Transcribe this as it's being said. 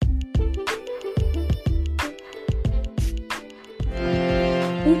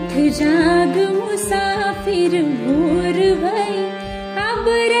उठ जाग मुसाफिर भोर भई, अब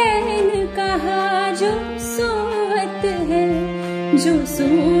रैन कहा जो सोवत है। जो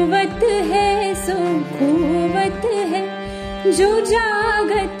सोवत है सो खोवत है, जो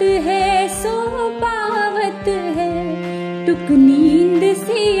जागत है सो पावत है। टुक नींद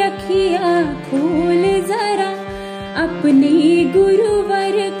से अखियाँ खोल जरा, अपने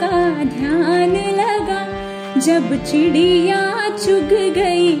गुरुवर का ध्यान लगा। जब चिड़िया चुग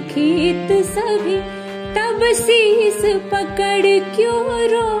गई खेत सभी, तब शीस पकड़ क्यों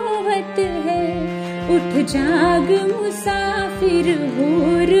रोवत है। उठ जाग मुसाफिर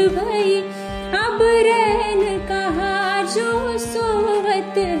भोर भई, अब रैन कहा जो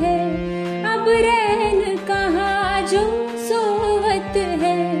सोवत है। अब रैन कहा जो सोवत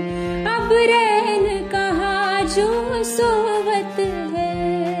है, अब रैन कहा जो सोवत है।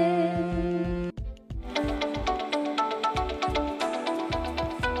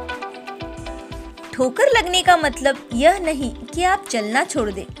 ठोकर लगने का मतलब यह नहीं कि आप चलना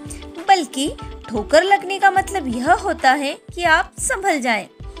छोड़ दें, बल्कि ठोकर लगने का मतलब यह होता है कि आप संभल जाएं।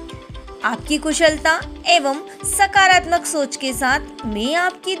 आपकी कुशलता एवं सकारात्मक सोच के साथ मैं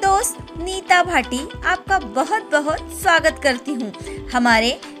आपकी दोस्त नीता भाटी आपका बहुत बहुत स्वागत करती हूँ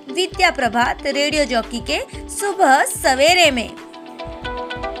हमारे विद्या प्रभात रेडियो जॉकी के सुबह सवेरे में।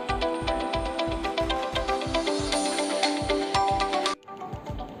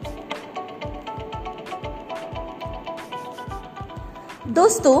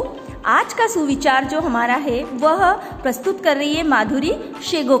 दोस्तों, आज का सुविचार जो हमारा है वह प्रस्तुत कर रही है माधुरी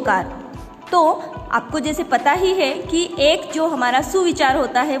शेगोकार। तो आपको जैसे पता ही है कि एक जो हमारा सुविचार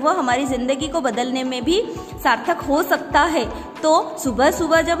होता है वह हमारी जिंदगी को बदलने में भी सार्थक हो सकता है। तो सुबह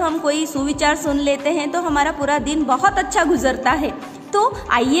सुबह जब हम कोई सुविचार सुन लेते हैं तो हमारा पूरा दिन बहुत अच्छा गुजरता है। तो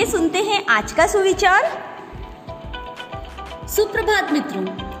आइए सुनते हैं आज का सुविचार। सुप्रभात मित्रों,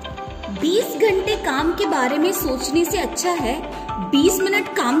 20 घंटे काम के बारे में सोचने से अच्छा है 20 मिनट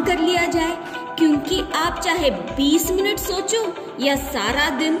काम कर लिया जाए, क्योंकि आप चाहे 20 मिनट सोचो या सारा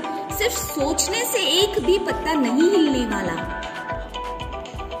दिन, सिर्फ सोचने से एक भी पत्ता नहीं हिलने वाला।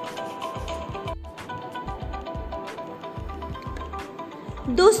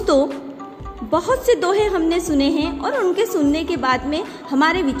 दोस्तों, बहुत से दोहे हमने सुने हैं और उनके सुनने के बाद में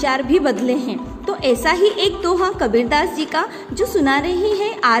हमारे विचार भी बदले हैं। तो ऐसा ही एक दोहा कबीरदास जी का जो सुना रही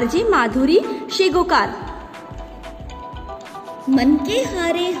है आरजे माधुरी शेगोकार। मन के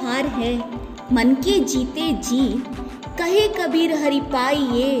हारे हार है, मन के जीते जीत, कहे कबीर हरि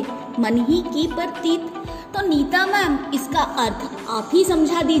पाइये, मन ही की प्रतीत। तो नीता मैम, इसका अर्थ आप ही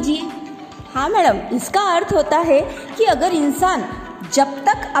समझा दीजिए। हाँ मैडम, इसका अर्थ होता है कि अगर इंसान जब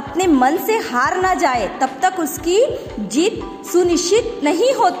तक अपने मन से हार ना जाए तब तक उसकी जीत सुनिश्चित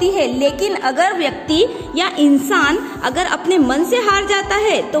नहीं होती है। लेकिन अगर व्यक्ति या इंसान अगर अपने मन से हार जाता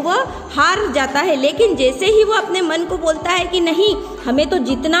है तो वह हार जाता है। लेकिन जैसे ही वो अपने मन को बोलता है कि नहीं, हमें तो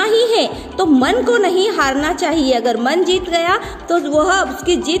जीतना ही है, तो मन को नहीं हारना चाहिए। अगर मन जीत गया तो वह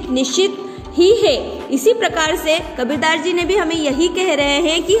उसकी जीत निश्चित ही है। इसी प्रकार से कबीरदास जी ने भी हमें यही कह रहे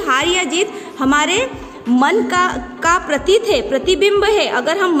हैं कि हार या जीत हमारे मन का प्रतीत है, प्रतिबिंब है।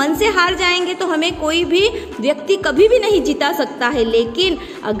 अगर हम मन से हार जाएंगे तो हमें कोई भी व्यक्ति कभी भी नहीं जीता सकता है। लेकिन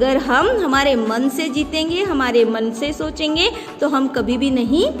अगर हम हमारे मन से जीतेंगे, हमारे मन से सोचेंगे, तो हम कभी भी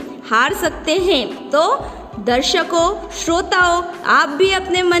नहीं हार सकते हैं। तो दर्शकों, श्रोताओं, आप भी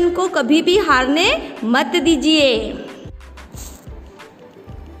अपने मन को कभी भी हारने मत दीजिए।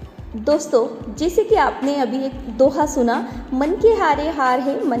 दोस्तों, जैसे कि आपने अभी एक दोहा सुना, मन के हारे हार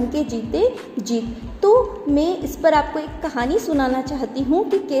है, मन के जीते जीत। तो मैं इस पर आपको एक कहानी सुनाना चाहती हूँ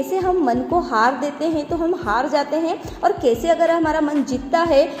कि कैसे हम मन को हार देते हैं तो हम हार जाते हैं, और कैसे अगर हमारा मन जीतता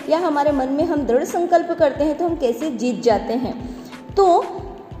है या हमारे मन में हम दृढ़ संकल्प करते हैं तो हम कैसे जीत जाते हैं। तो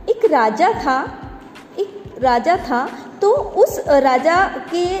एक राजा था तो उस राजा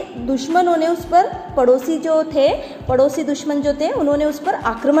के दुश्मनों ने उस पर, पड़ोसी दुश्मन जो थे, उन्होंने उस पर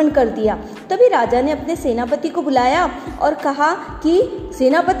आक्रमण कर दिया। तभी राजा ने अपने सेनापति को बुलाया और कहा कि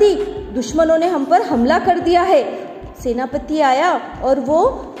सेनापति, दुश्मनों ने हम पर हमला कर दिया है। सेनापति आया और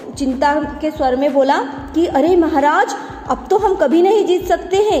वो चिंता के स्वर में बोला कि अरे महाराज, अब तो हम कभी नहीं जीत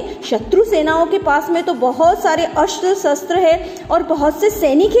सकते हैं। शत्रु सेनाओं के पास में तो बहुत सारे अस्त्र शस्त्र है और बहुत से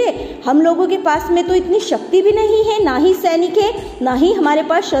सैनिक है। हम लोगों के पास में तो इतनी शक्ति भी नहीं है, ना ही सैनिक है, ना ही हमारे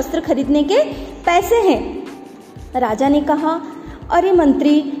पास शस्त्र खरीदने के पैसे हैं। राजा ने कहा, अरे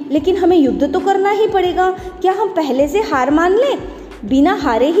मंत्री, लेकिन हमें युद्ध तो करना ही पड़ेगा। क्या हम पहले से हार मान लें? बिना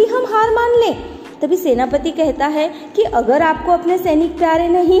हारे ही हम हार मान लें? तभी सेनापति कहता है कि अगर आपको अपने सैनिक प्यारे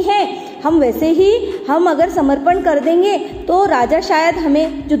नहीं हैं हम वैसे ही हम अगर समर्पण कर देंगे तो राजा शायद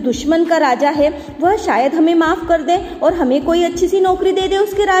हमें, जो दुश्मन का राजा है वह शायद हमें माफ कर दे और हमें कोई अच्छी सी नौकरी दे दे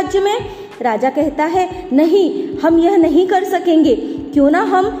उसके राज्य में। राजा कहता है नहीं, हम यह नहीं कर सकेंगे, क्यों ना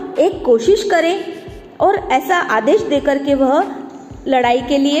हम एक कोशिश करें। और ऐसा आदेश देकर के वह लड़ाई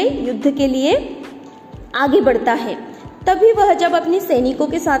के लिए, युद्ध के लिए आगे बढ़ता है। तभी वह जब अपने सैनिकों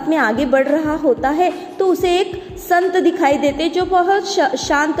के साथ में आगे बढ़ रहा होता है तो उसे एक संत दिखाई देते जो बहुत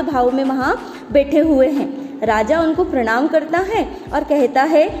शांत भाव में वहाँ बैठे हुए हैं। राजा उनको प्रणाम करता है और कहता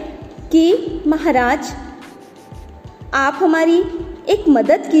है कि महाराज, आप हमारी एक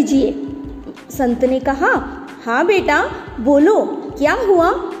मदद कीजिए। संत ने कहा, हाँ बेटा बोलो, क्या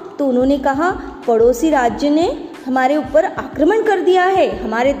हुआ? तो उन्होंने कहा, पड़ोसी राज्य ने हमारे ऊपर आक्रमण कर दिया है,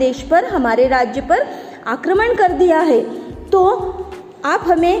 हमारे देश पर, हमारे राज्य पर आक्रमण कर दिया है, तो आप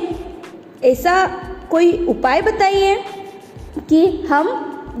हमें ऐसा कोई उपाय बताइए कि हम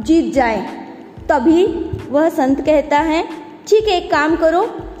जीत जाएं। तभी वह संत कहता है, ठीक है, एक काम करो,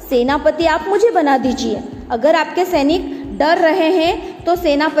 सेनापति आप मुझे बना दीजिए। अगर आपके सैनिक डर रहे हैं तो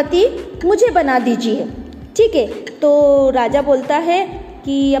सेनापति मुझे बना दीजिए। ठीक है। तो राजा बोलता है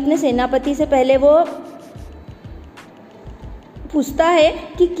कि अपने सेनापति से पहले वो पूछता है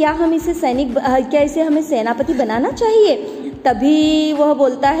कि क्या हम इसे क्या इसे हमें सेनापति बनाना चाहिए। तभी वह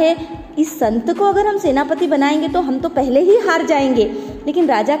बोलता है, इस संत को अगर हम सेनापति बनाएंगे तो हम तो पहले ही हार जाएंगे। लेकिन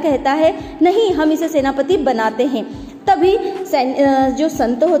राजा कहता है नहीं, हम इसे सेनापति बनाते हैं। तभी जो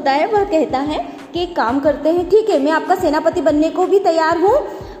संत होता है वह कहता है कि एक काम करते हैं, ठीक है, मैं आपका सेनापति बनने को भी तैयार हूँ,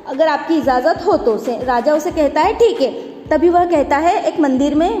 अगर आपकी इजाज़त हो तो। राजा उसे कहता है ठीक है। तभी वह कहता है, एक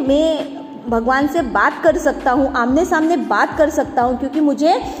मंदिर में मैं भगवान से बात कर सकता हूँ, आमने सामने बात कर सकता हूँ, क्योंकि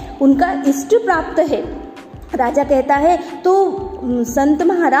मुझे उनका इष्ट प्राप्त है। राजा कहता है, तो संत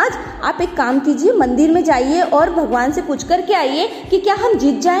महाराज आप एक काम कीजिए, मंदिर में जाइए और भगवान से पूछ कर के आइए कि क्या हम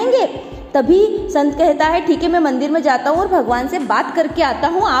जीत जाएंगे। तभी संत कहता है, ठीक है, मैं मंदिर में जाता हूँ और भगवान से बात करके आता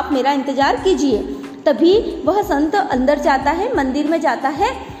हूँ, आप मेरा इंतजार कीजिए। तभी वह संत अंदर जाता है, मंदिर में जाता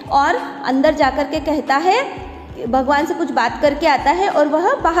है और अंदर जाकर के कहता है, भगवान से कुछ बात करके आता है और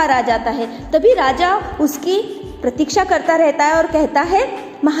वह बाहर आ जाता है। तभी राजा उसकी प्रतीक्षा करता रहता है और कहता है,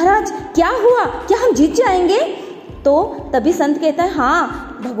 महाराज क्या हुआ, क्या हम जीत जाएंगे? तो तभी संत कहता है,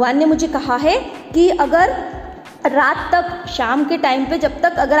 हाँ, भगवान ने मुझे कहा है कि अगर रात तक, शाम के टाइम पे जब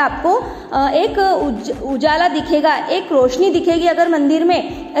तक अगर आपको एक उजाला दिखेगा, एक रोशनी दिखेगी, अगर मंदिर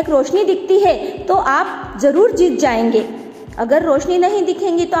में एक रोशनी दिखती है तो आप जरूर जीत जाएंगे, अगर रोशनी नहीं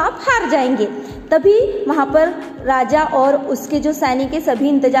दिखेंगी तो आप हार जाएंगे। तभी वहाँ पर राजा और उसके जो सैनिक सभी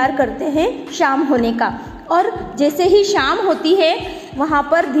इंतजार करते हैं शाम होने का। और जैसे ही शाम होती है वहाँ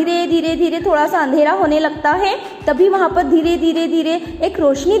पर धीरे धीरे थोड़ा सा अंधेरा होने लगता है। तभी वहाँ पर धीरे धीरे एक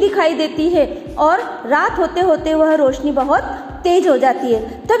रोशनी दिखाई देती है और रात होते होते वह रोशनी बहुत तेज हो जाती है।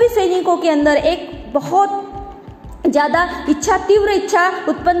 तभी सैनिकों के अंदर एक बहुत ज़्यादा इच्छा, तीव्र इच्छा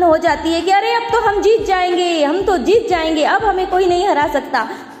उत्पन्न हो जाती है कि अरे अब तो हम जीत जाएंगे, हम तो जीत जाएंगे, अब हमें कोई नहीं हरा सकता,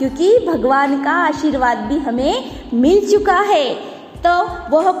 क्योंकि भगवान का आशीर्वाद भी हमें मिल चुका है। तो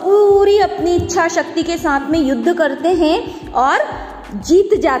वह पूरी अपनी इच्छा शक्ति के साथ में युद्ध करते हैं और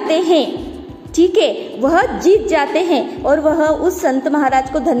जीत जाते हैं। ठीक है, वह जीत जाते हैं और वह उस संत महाराज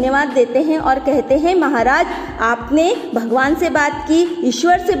को धन्यवाद देते हैं और कहते हैं, महाराज आपने भगवान से बात की,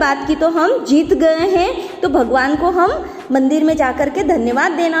 ईश्वर से बात की, तो हम जीत गए हैं, तो भगवान को हम मंदिर में जाकर के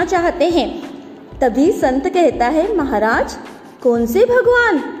धन्यवाद देना चाहते हैं। तभी संत कहता है, महाराज कौन से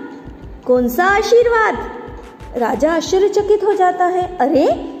भगवान, कौन सा आशीर्वाद? राजा आश्चर्यचकित हो जाता है, अरे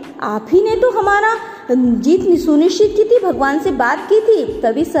आप ही ने तो हमारा जीत सुनिश्चित की थी, भगवान से बात की थी।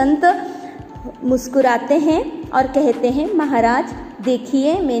 तभी संत मुस्कुराते हैं और कहते हैं, महाराज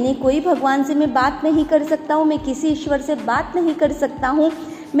देखिए, मैंने कोई भगवान से मैं बात नहीं कर सकता हूँ, मैं किसी ईश्वर से बात नहीं कर सकता हूँ,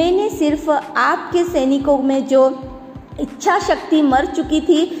 मैंने सिर्फ आपके सैनिकों में जो इच्छा शक्ति मर चुकी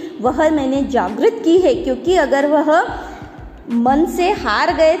थी वह मैंने जागृत की है, क्योंकि अगर वह मन से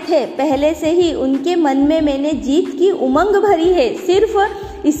हार गए थे पहले से ही, उनके मन में मैंने जीत की उमंग भरी है,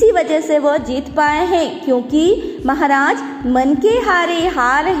 सिर्फ इसी वजह से वह जीत पाए हैं। क्योंकि महाराज मन के हारे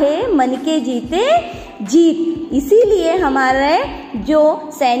हार है, मन के जीते जीत, इसीलिए हमारे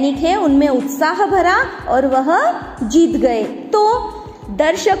जो सैनिक हैं उनमें उत्साह भरा और वह जीत गए। तो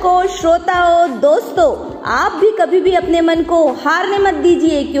दर्शकों, श्रोताओं, दोस्तों, आप भी कभी भी अपने मन को हारने मत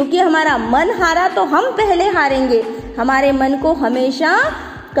दीजिए, क्योंकि हमारा मन हारा तो हम पहले हारेंगे। हमारे मन को हमेशा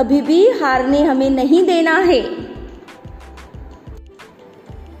कभी भी हारने हमें नहीं देना है।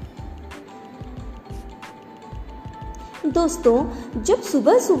 दोस्तों, जब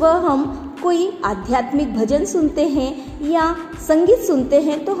सुबह सुबह हम कोई आध्यात्मिक भजन सुनते हैं या संगीत सुनते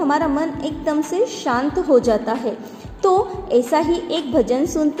हैं तो हमारा मन एकदम से शांत हो जाता है। तो ऐसा ही एक भजन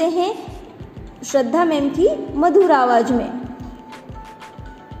सुनते हैं श्रद्धा मैम की मधुर आवाज में।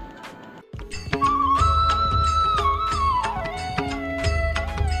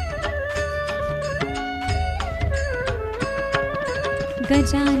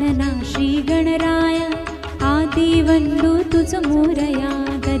 गजानना श्री गणराय आदिवंदु तुझ मोरया।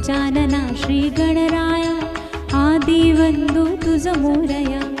 गजानना श्री गणराय आदिवंदु तुझ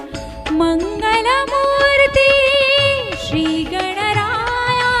मोरया। मंगलमूर्ती श्री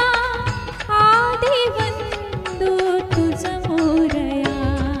गणराया आदिवंदु तुझ मोरया।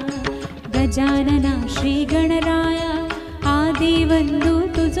 गजानना श्री गणराया आदिवंदु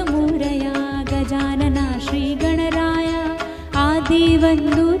तुझ मोरया। गजानना श्री गणराया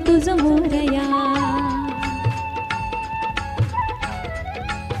आदिवंदु तुझ मोरया।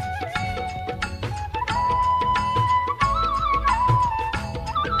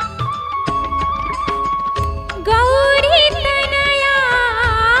 गौरी तनया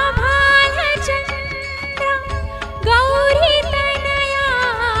भालचंद्र। गौरी तनया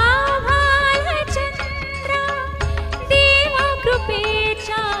भालचंद्र। देव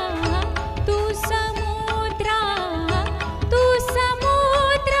कृपेचा तू समुद्रा। तू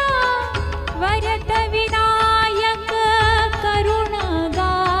समुद्रा वरद विनायक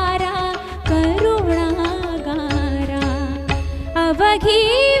करुणागारा। करुणागारा अवघी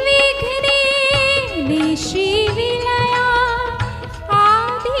विघ्ने निशी विलया।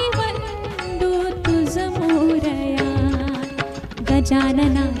 आदिवंदु तुझ मोरया।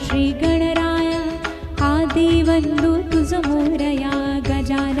 गजानना श्री गणराया आदिवंदु तुझ मोरया।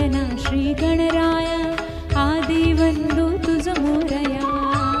 गजानना श्री गणराया आदिवंदु तुझ मोरया।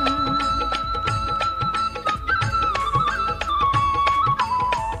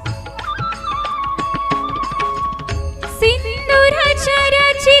 सिंदूर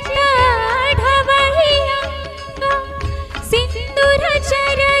चरचित ढवळियंग। सिंदूर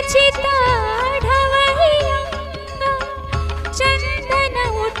चरचित ढवळियंग। चंदन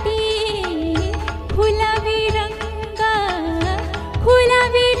उटी फुलविरंग।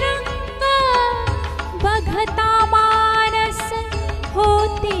 फुलविरंग बघता मानस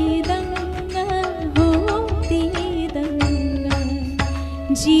होती दंग। होती दंग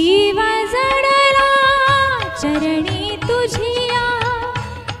जीव जडला चरणी तुझिया।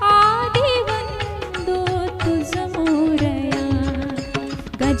 आदिवंदु तुझ मोरया।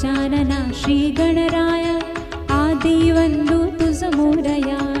 गजानना श्री गणराया आदिवंदु तुझ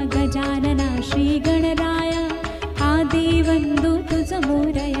मोरया। गजानना श्री गणराया आदिवंदु तुझ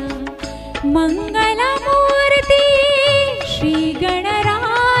मोरया। मंगलमूर्ती श्री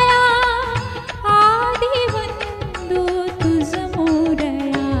गणराया आदिवंदु तुझ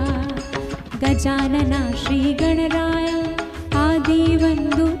मोरया। गजानना श्री गणराया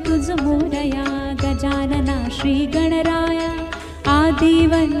आदिवंदु तुझ मोरया। गजानना श्री गणराया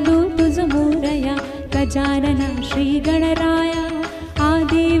आदिवंदु तुझ मोरया। गजानना श्री गणराया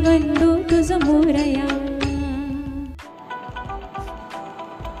आदिवंदु तुझ मोरया।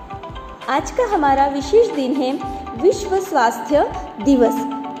 आज का हमारा विशेष दिन है विश्व स्वास्थ्य दिवस।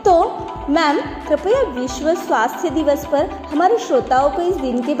 तो मैम कृपया विश्व स्वास्थ्य दिवस पर हमारे श्रोताओं को इस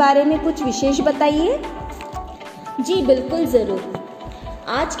दिन के बारे में कुछ विशेष बताइए। जी बिल्कुल ज़रूर।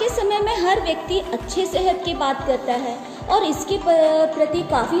 आज के समय में हर व्यक्ति अच्छे सेहत की बात करता है और इसके प्रति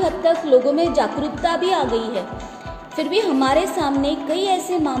काफ़ी हद तक लोगों में जागरूकता भी आ गई है। फिर भी हमारे सामने कई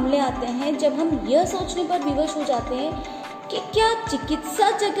ऐसे मामले आते हैं जब हम यह सोचने पर विवश हो जाते हैं कि क्या चिकित्सा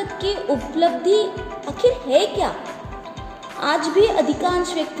जगत की उपलब्धि आखिर है क्या। आज भी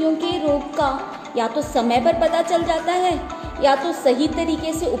अधिकांश व्यक्तियों के रोग का या तो समय पर पता चल जाता है या तो सही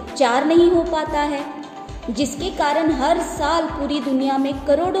तरीके से उपचार नहीं हो पाता है, जिसके कारण हर साल पूरी दुनिया में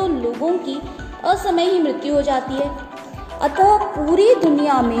करोड़ों लोगों की असमय ही मृत्यु हो जाती है। अतः पूरी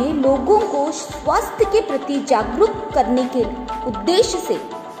दुनिया में लोगों को स्वास्थ्य के प्रति जागरूक करने के उद्देश्य से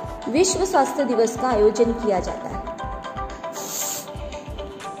विश्व स्वास्थ्य दिवस का आयोजन किया जाता है।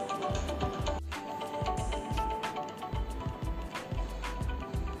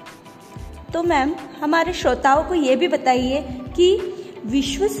 तो मैम हमारे श्रोताओं को ये भी बताइए कि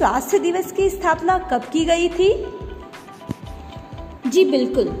विश्व स्वास्थ्य दिवस की स्थापना कब की गई थी। जी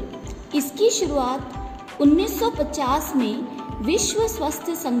बिल्कुल, इसकी शुरुआत 1950 में विश्व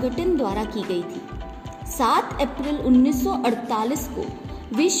स्वास्थ्य संगठन द्वारा की गई थी। 7 अप्रैल 1948 को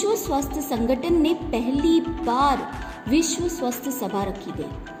विश्व स्वास्थ्य संगठन ने पहली बार विश्व स्वास्थ्य सभा रखी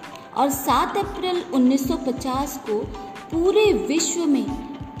गई और 7 अप्रैल 1950 को पूरे विश्व में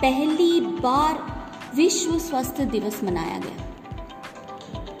पहली बार विश्व स्वास्थ्य दिवस मनाया गया।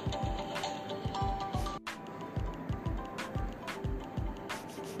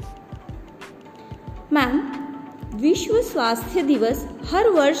 मैम विश्व स्वास्थ्य दिवस हर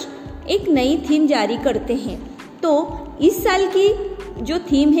वर्ष एक नई थीम जारी करते हैं। तो इस साल की जो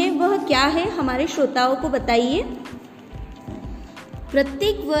थीम है वह क्या है, हमारे श्रोताओं को बताइए।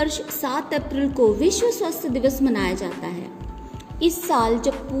 प्रत्येक वर्ष 7 अप्रैल को विश्व स्वास्थ्य दिवस मनाया जाता है। इस साल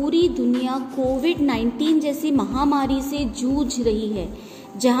जब पूरी दुनिया कोविड-19 जैसी महामारी से जूझ रही है,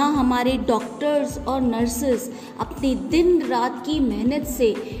 जहां हमारे डॉक्टर्स और नर्सेस अपनी दिन रात की मेहनत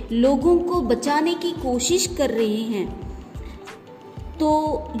से लोगों को बचाने की कोशिश कर रहे हैं,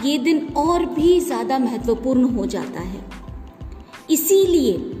 तो ये दिन और भी ज़्यादा महत्वपूर्ण हो जाता है।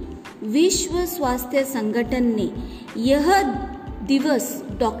 इसीलिए विश्व स्वास्थ्य संगठन ने यह दिवस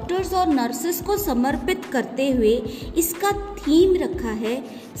डॉक्टर्स और नर्सेस को समर्पित करते हुए इसका थीम रखा है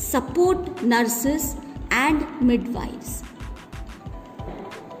सपोर्ट नर्सेस एंड मिडवाइफ्स।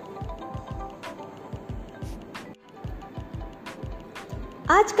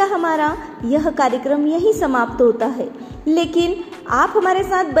 आज का हमारा यह कार्यक्रम यही समाप्त होता है, लेकिन आप हमारे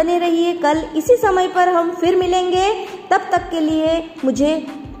साथ बने रहिए। कल इसी समय पर हम फिर मिलेंगे। तब तक के लिए मुझे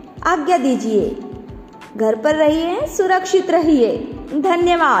आज्ञा दीजिए। घर पर रहिए, सुरक्षित रहिए।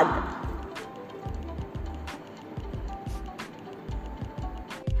 धन्यवाद।